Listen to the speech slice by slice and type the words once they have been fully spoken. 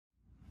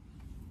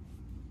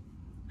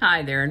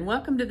Hi there, and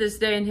welcome to this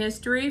day in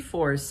history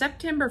for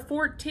September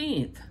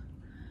 14th.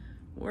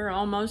 We're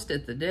almost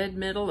at the dead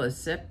middle of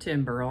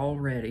September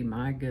already.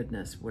 My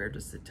goodness, where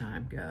does the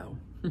time go?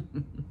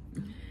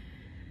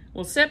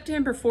 Well,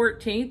 September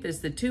 14th is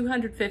the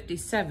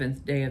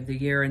 257th day of the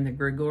year in the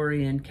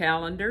Gregorian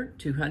calendar,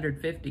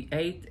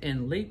 258th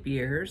in leap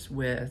years,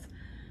 with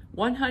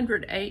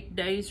 108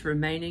 days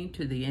remaining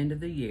to the end of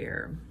the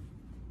year.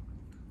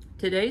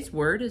 Today's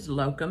word is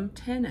locum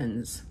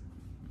tenens.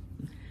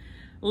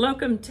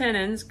 Locum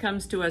tenens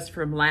comes to us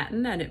from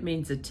Latin, and it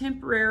means a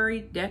temporary,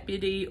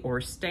 deputy,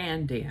 or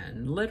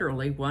stand-in,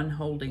 literally one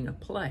holding a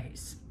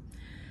place.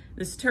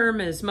 This term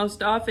is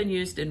most often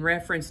used in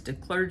reference to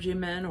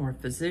clergymen or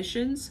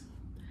physicians.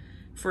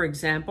 For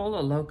example,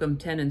 a locum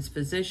tenens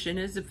physician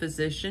is a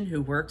physician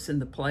who works in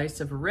the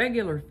place of a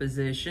regular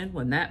physician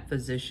when that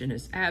physician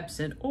is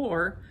absent,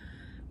 or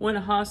when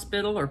a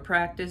hospital or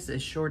practice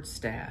is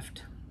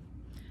short-staffed.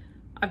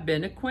 I've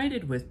been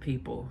acquainted with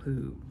people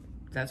who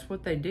that's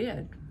what they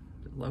did,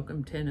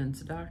 locum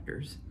tenens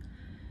doctors.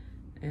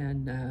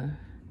 And,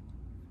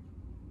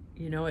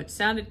 you know, it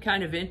sounded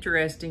kind of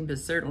interesting, but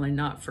certainly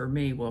not for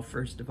me. Well,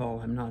 first of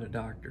all, I'm not a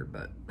doctor,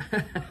 but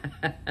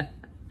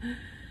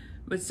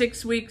but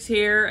 6 weeks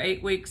here,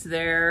 8 weeks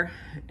there,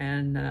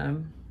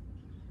 and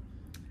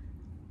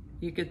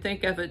you could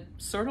think of it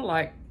sort of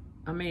like,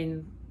 I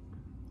mean,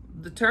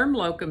 the term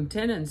locum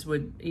tenens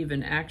would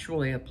even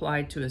actually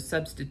apply to a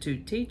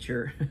substitute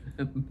teacher,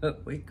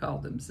 but we call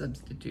them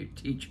substitute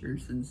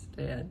teachers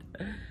instead.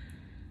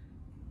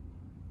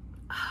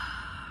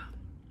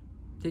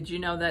 Did you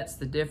know that's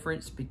the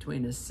difference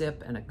between a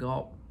sip and a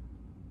gulp?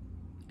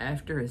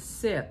 After a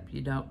sip,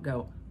 you don't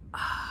go,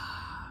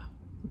 ah.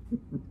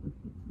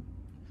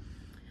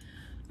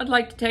 I'd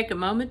like to take a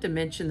moment to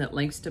mention that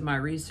links to my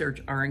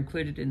research are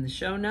included in the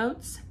show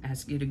notes.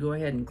 Ask you to go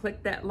ahead and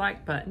click that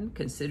like button.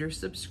 Consider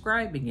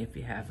subscribing if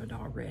you haven't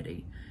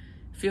already.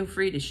 Feel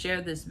free to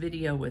share this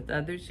video with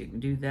others. You can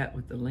do that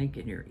with the link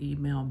in your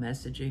email,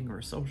 messaging,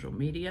 or social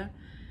media.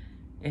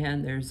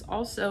 And there's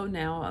also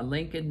now a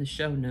link in the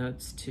show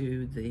notes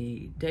to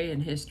the Day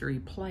in History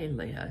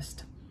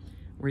playlist,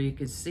 where you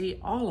can see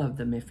all of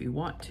them if you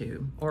want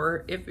to.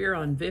 Or if you're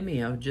on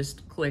Vimeo,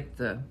 just click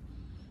the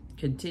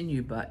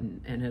continue button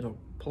and it'll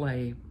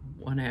play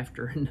one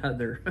after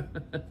another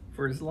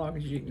for as long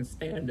as you can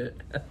stand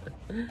it.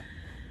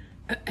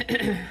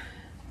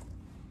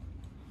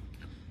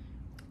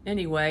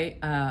 Anyway,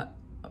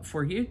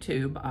 for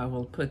YouTube, I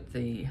will put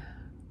the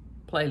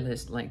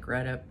playlist link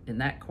right up in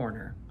that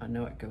corner. I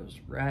know it goes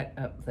right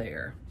up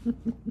there.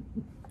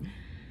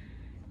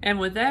 And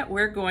with that,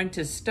 we're going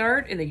to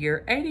start in the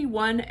year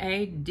 81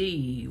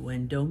 AD,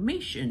 when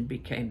Domitian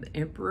became the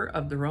emperor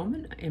of the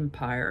Roman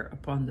Empire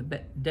upon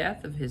the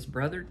death of his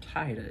brother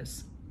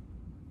Titus.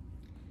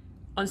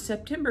 On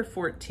September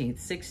 14th,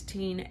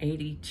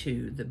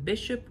 1682, the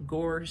Bishop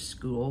Gore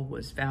School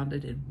was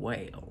founded in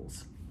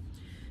Wales.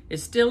 It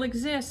still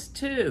exists,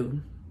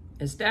 too.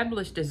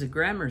 Established as a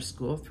grammar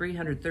school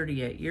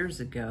 338 years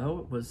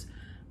ago, it was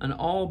an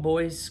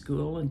all-boys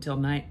school until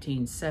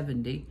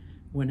 1970,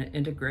 when it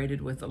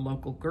integrated with a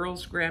local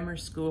girls' grammar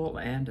school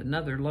and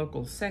another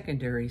local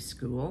secondary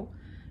school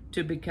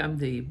to become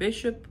the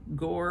Bishop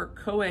Gore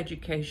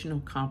Coeducational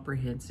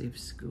Comprehensive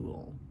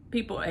School.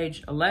 People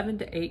aged 11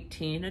 to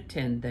 18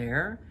 attend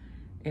there,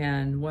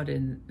 and what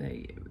in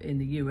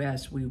the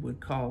U.S. we would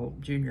call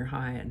junior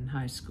high and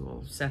high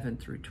school, 7th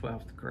through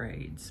 12th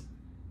grades.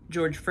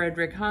 George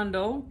Frederick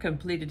Handel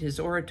completed his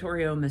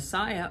oratorio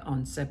Messiah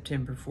on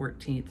September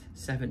 14th,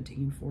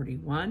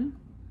 1741.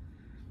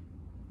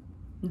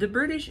 The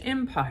British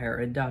Empire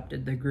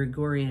adopted the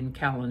Gregorian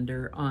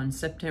calendar on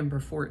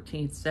September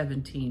 14,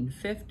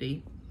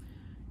 1750.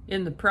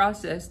 In the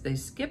process, they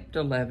skipped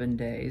 11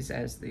 days,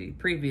 as the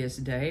previous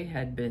day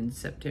had been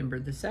September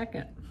the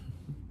 2nd.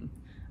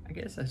 I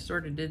guess I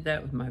sort of did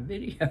that with my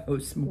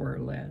videos, more or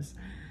less.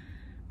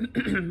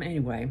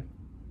 Anyway,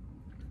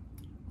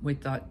 we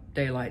thought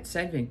daylight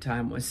saving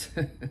time was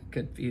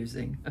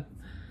confusing.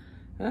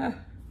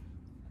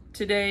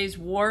 Today's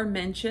war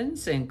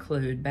mentions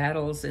include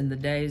battles in the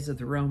days of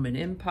the Roman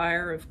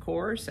Empire, of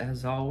course,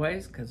 as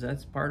always, because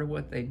that's part of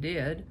what they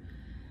did.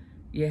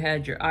 You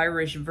had your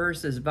Irish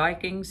versus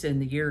Vikings in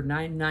the year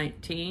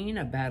 919,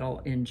 a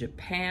battle in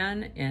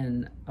Japan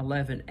in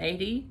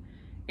 1180,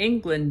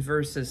 England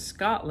versus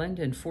Scotland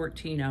in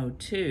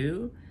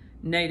 1402,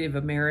 Native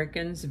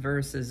Americans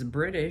versus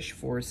British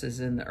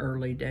forces in the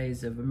early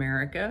days of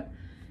America.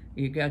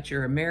 You got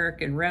your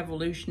American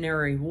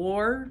Revolutionary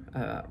War,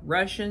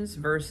 Russians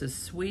versus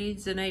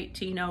Swedes in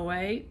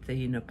 1808,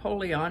 the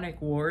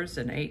Napoleonic Wars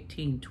in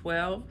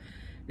 1812,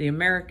 the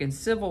American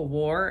Civil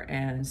War,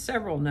 and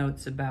several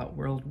notes about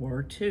World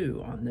War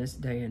II on this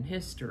day in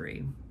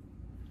history.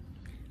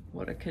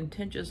 What a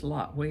contentious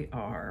lot we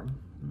are.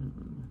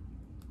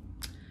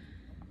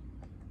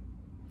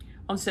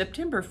 On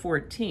September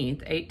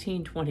 14th,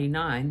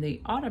 1829, the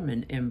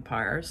Ottoman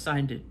Empire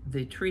signed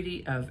the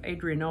Treaty of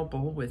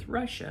Andrianople with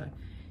Russia,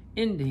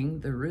 ending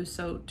the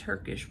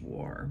Russo-Turkish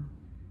War.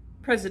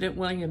 President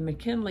William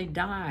McKinley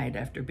died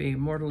after being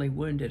mortally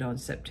wounded on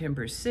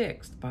September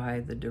 6th by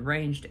the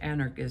deranged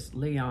anarchist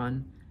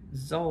Leon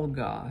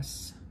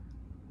Czolgosz,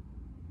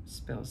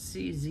 spelled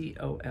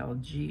C-Z-O-L-G-O-S-Z,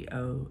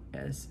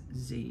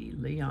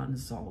 Leon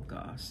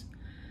Czolgosz.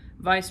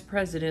 Vice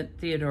President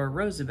Theodore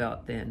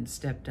Roosevelt then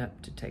stepped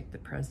up to take the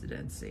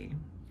presidency.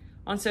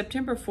 On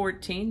September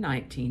 14,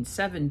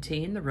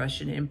 1917, the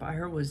Russian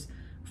Empire was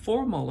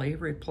formally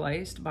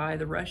replaced by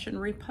the Russian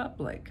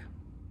Republic.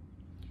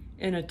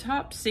 In a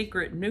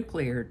top-secret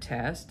nuclear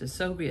test, a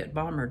Soviet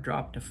bomber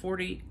dropped a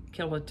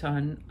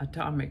 40-kiloton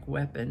atomic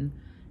weapon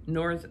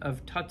north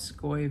of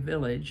Totskoy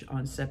village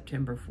on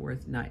September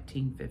 4th,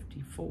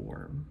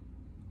 1954.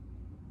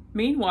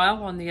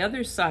 Meanwhile, on the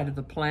other side of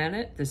the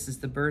planet, this is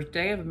the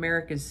birthday of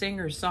American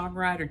singer,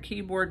 songwriter,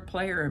 keyboard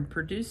player, and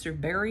producer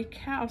Barry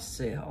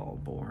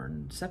Cowsill,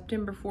 born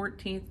September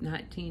 14th,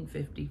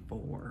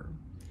 1954.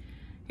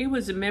 He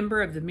was a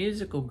member of the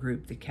musical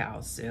group The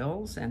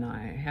Cowsills, and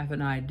I have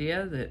an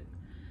idea that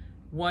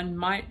one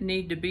might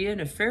need to be in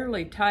a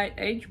fairly tight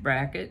age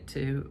bracket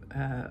to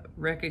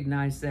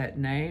recognize that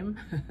name.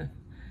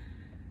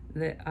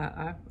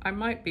 I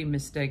might be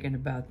mistaken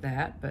about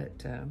that,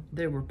 but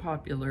they were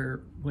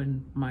popular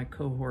when my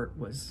cohort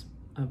was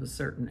of a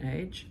certain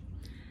age.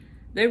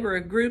 They were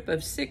a group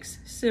of 6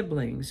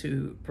 siblings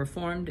who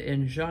performed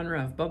in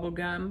genre of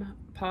bubblegum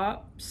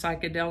pop,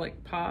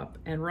 psychedelic pop,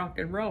 and rock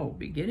and roll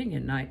beginning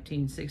in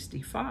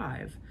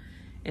 1965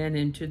 and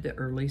into the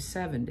early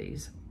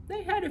 70s.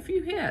 They had a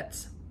few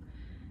hits,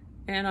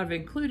 and I've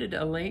included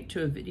a link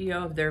to a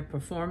video of their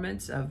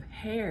performance of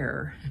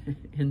Hair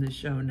in the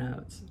show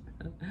notes.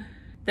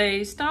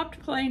 They stopped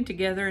playing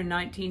together in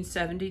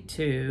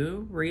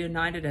 1972,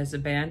 reunited as a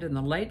band in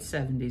the late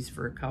 70s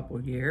for a couple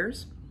of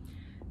years.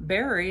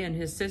 Barry and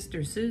his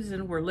sister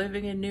Susan were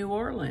living in New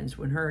Orleans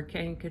when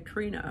Hurricane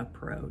Katrina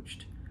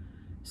approached.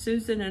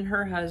 Susan and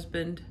her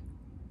husband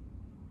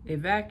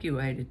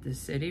evacuated the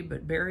city,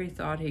 but Barry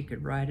thought he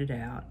could ride it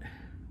out.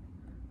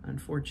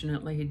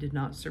 Unfortunately, he did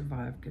not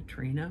survive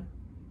Katrina.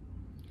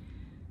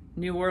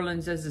 New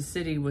Orleans as a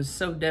city was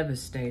so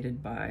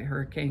devastated by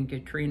Hurricane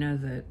Katrina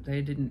that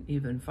they didn't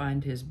even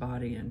find his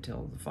body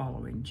until the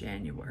following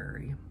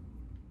January.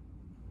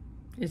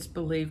 It's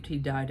believed he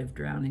died of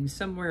drowning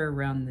somewhere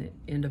around the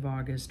end of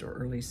August or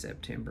early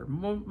September.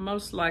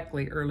 Most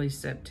likely early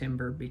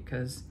September,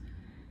 because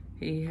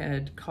he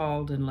had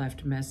called and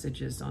left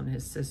messages on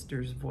his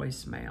sister's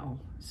voicemail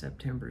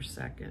September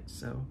 2nd.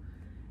 So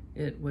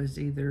it was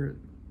either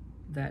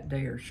that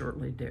day or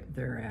shortly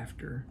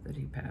thereafter that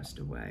he passed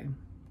away.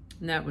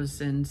 And that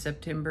was in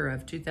September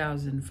of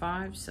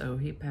 2005, so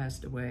he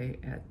passed away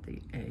at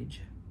the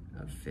age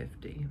of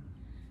 50.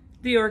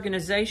 The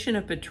Organization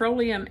of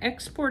Petroleum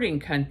Exporting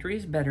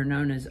Countries, better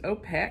known as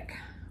OPEC,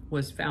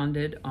 was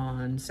founded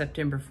on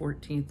September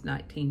 14th,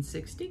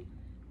 1960.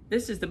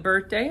 This is the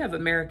birthday of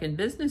American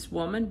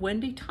businesswoman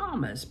Wendy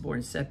Thomas,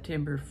 born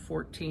September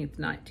 14th,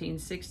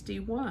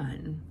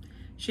 1961.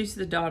 She's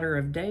the daughter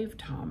of Dave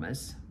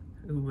Thomas,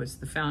 who was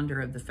the founder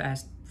of the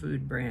fast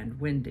food brand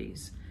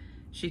Wendy's.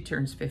 She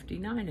turns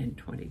 59 in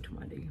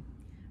 2020.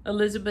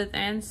 Elizabeth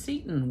Ann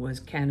Seton was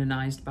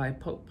canonized by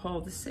Pope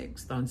Paul VI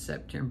on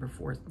September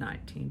 4th,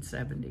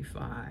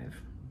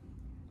 1975.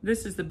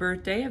 This is the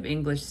birthday of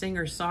English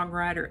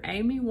singer-songwriter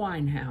Amy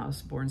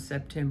Winehouse, born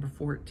September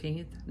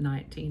 14th,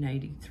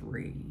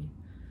 1983.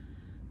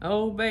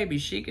 Oh, baby,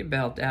 she could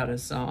belt out a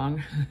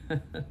song.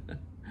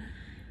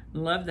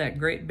 Love that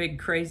great big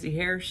crazy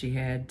hair she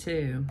had,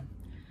 too.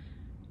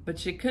 But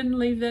she couldn't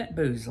leave that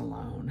booze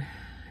alone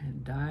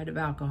and died of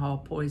alcohol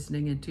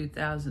poisoning in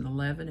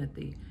 2011 at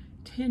the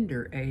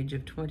tender age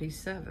of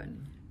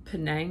 27.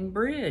 Penang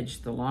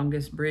Bridge, the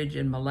longest bridge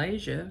in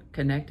Malaysia,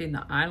 connecting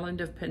the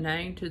island of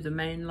Penang to the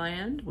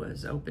mainland,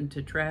 was opened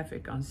to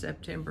traffic on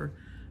September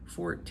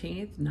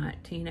 14th,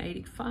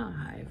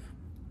 1985.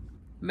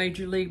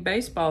 Major League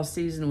Baseball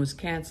season was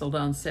canceled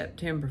on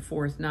September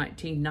 4th,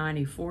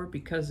 1994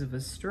 because of a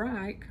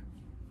strike,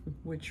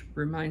 which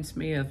reminds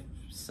me of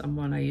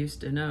someone I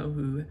used to know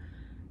who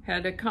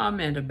had a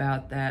comment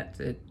about that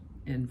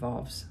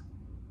involves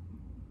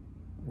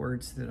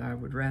words that I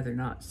would rather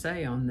not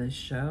say on this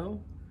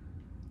show,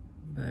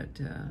 but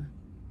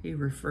he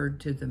referred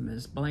to them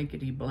as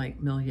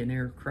blankety-blank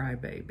millionaire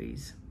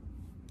crybabies.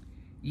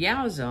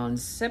 Yowza, on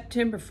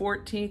September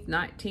 14th,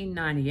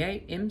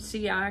 1998,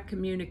 MCI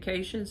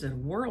Communications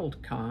and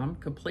WorldCom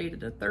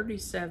completed a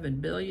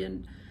 $37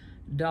 billion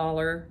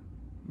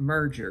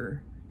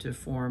merger to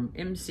form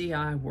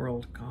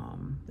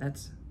MCI-WorldCom.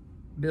 That's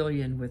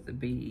billion with a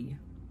B.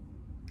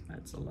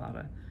 That's a lot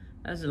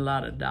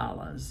of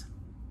dollars.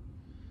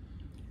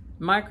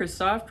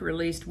 Microsoft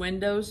released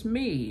Windows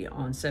Me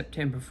on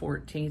September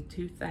 14th,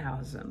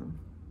 2000.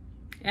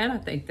 And I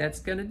think that's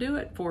going to do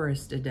it for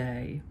us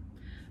today.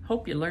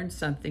 Hope you learned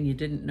something you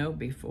didn't know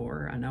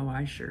before. I know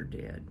I sure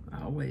did.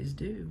 I always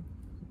do.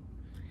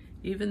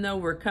 Even though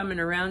we're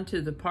coming around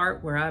to the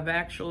part where I've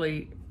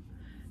actually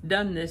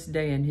done this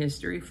day in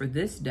history for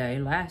this day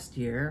last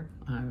year,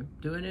 I'm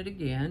doing it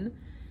again.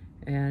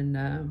 And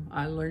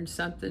I learned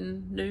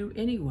something new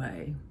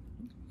anyway.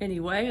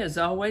 Anyway, as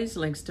always,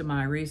 links to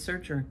my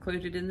research are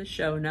included in the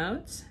show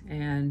notes.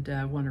 And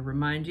I want to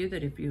remind you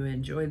that if you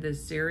enjoy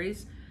this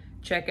series,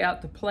 check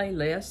out the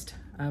playlist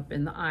up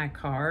in the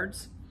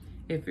iCards.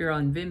 If you're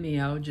on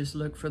Vimeo, just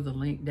look for the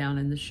link down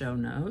in the show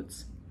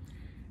notes.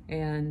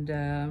 And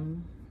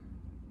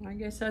I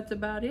guess that's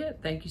about it.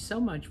 Thank you so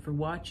much for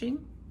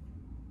watching.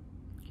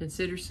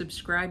 Consider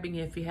subscribing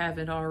if you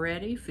haven't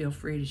already. Feel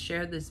free to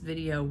share this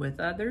video with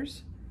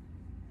others.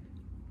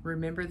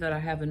 Remember that I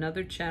have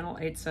another channel,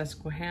 8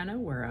 Susquehanna,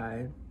 where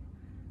I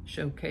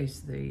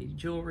showcase the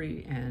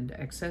jewelry and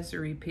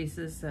accessory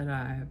pieces that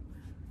I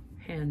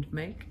hand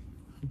make.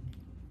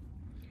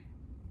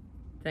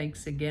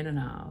 Thanks again, and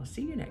I'll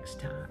see you next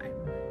time.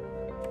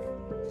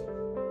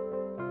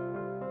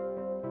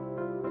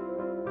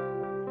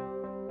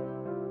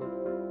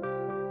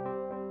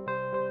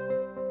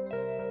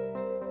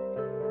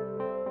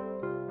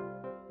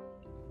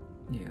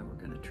 Yeah,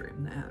 we're gonna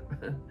trim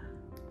that.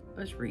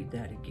 Let's read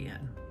that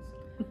again.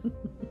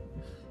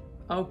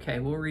 Okay,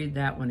 we'll read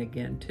that one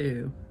again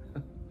too.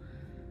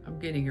 I'm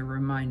getting a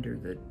reminder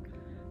that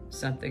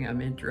something I'm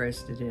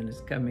interested in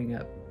is coming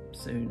up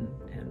soon,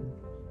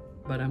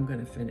 but I'm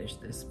gonna finish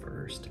this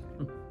first.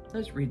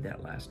 Let's read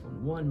that last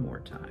one more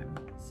time.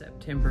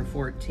 September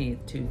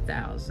 14th,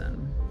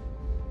 2000.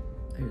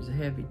 There's a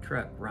heavy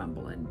truck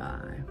rumbling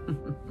by.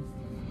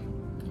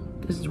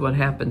 This is what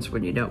happens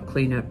when you don't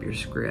clean up your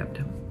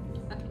script.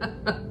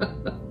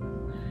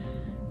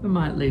 I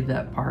might leave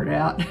that part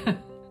out.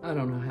 I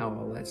don't know how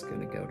all that's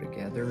gonna go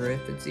together, or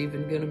if it's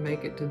even gonna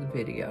make it to the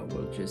video.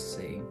 We'll just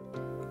see.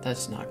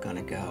 That's not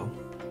gonna go.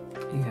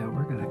 Yeah,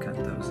 we're gonna cut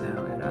those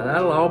out.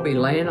 That'll all be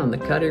laying on the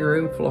cutting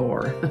room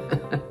floor.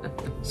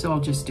 So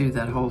I'll just do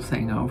that whole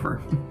thing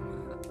over.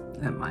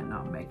 That might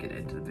not make it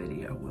into the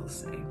video, we'll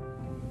see.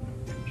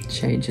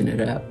 Changing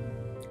it up.